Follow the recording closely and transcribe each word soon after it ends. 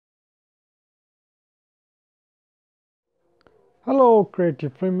Hello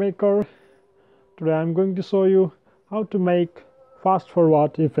creative filmmaker. Today I'm going to show you how to make fast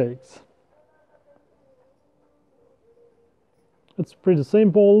forward effects. It's pretty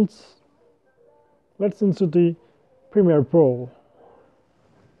simple. Let's into the Premiere Pro.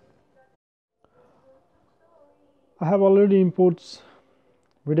 I have already input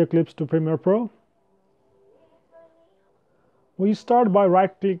video clips to Premiere Pro. We start by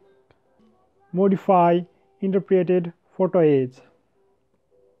right click, modify interpreted photo age.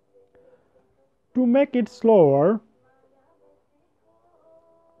 To make it slower,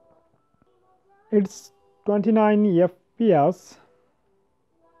 it's 29 fps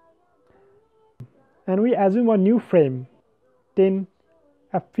and we assume a new frame 10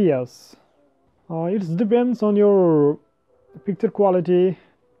 fps. It depends on your picture quality,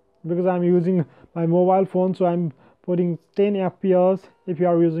 because I'm using my mobile phone, so I'm putting 10 fps. If you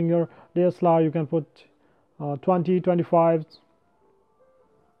are using your DSLR, you can put 20, 25,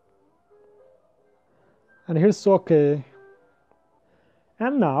 and here's okay.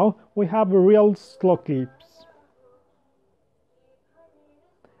 And now we have a real slow clips.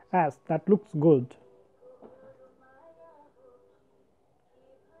 As that looks good.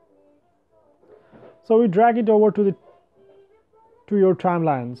 So we drag it over to your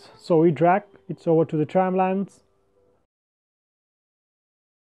timelines. So we drag it over to the timelines.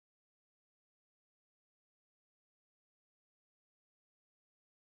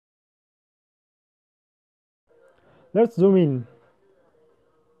 Let's zoom in.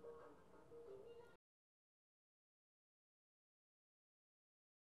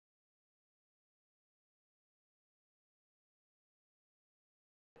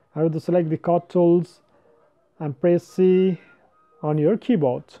 I will select the cut tools and press C on your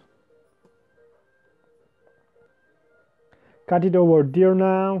keyboard. Cut it over there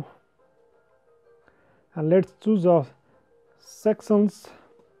now, and let's choose the sections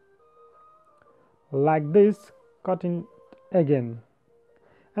like this, cutting again.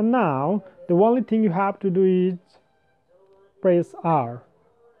 And now the only thing you have to do is press R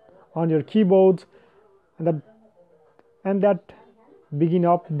on your keyboard, and that begin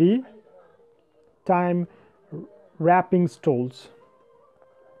up the time wrapping tools.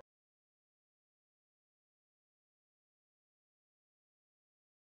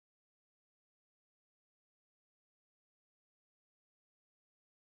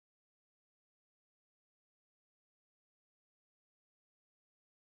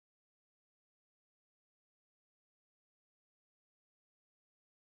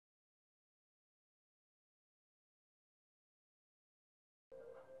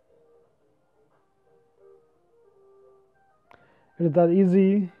 It is that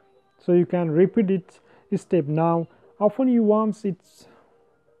easy, so you can repeat it step. Now often you want it,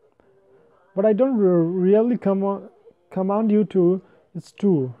 but I don't really command you to. It's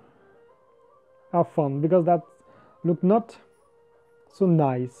too often, because that look not so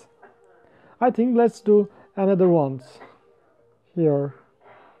nice. I think let's do another ones here.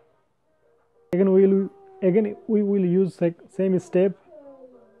 Again we will use same step.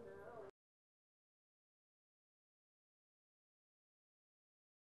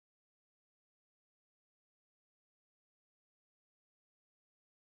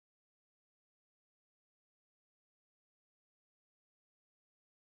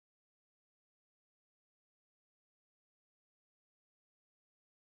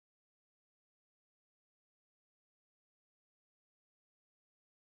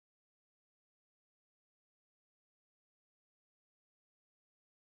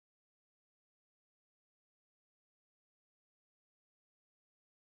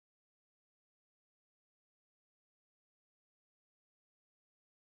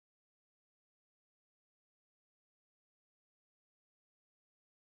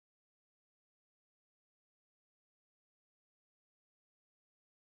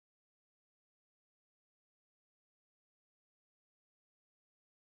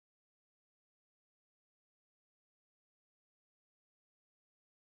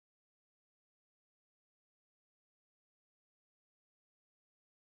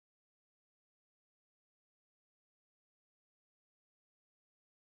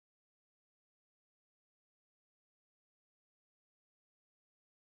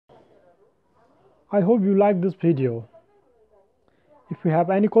 I hope you like this video. If you have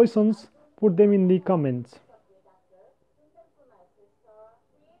any questions, put them in the comments.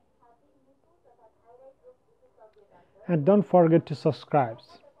 And don't forget to subscribe.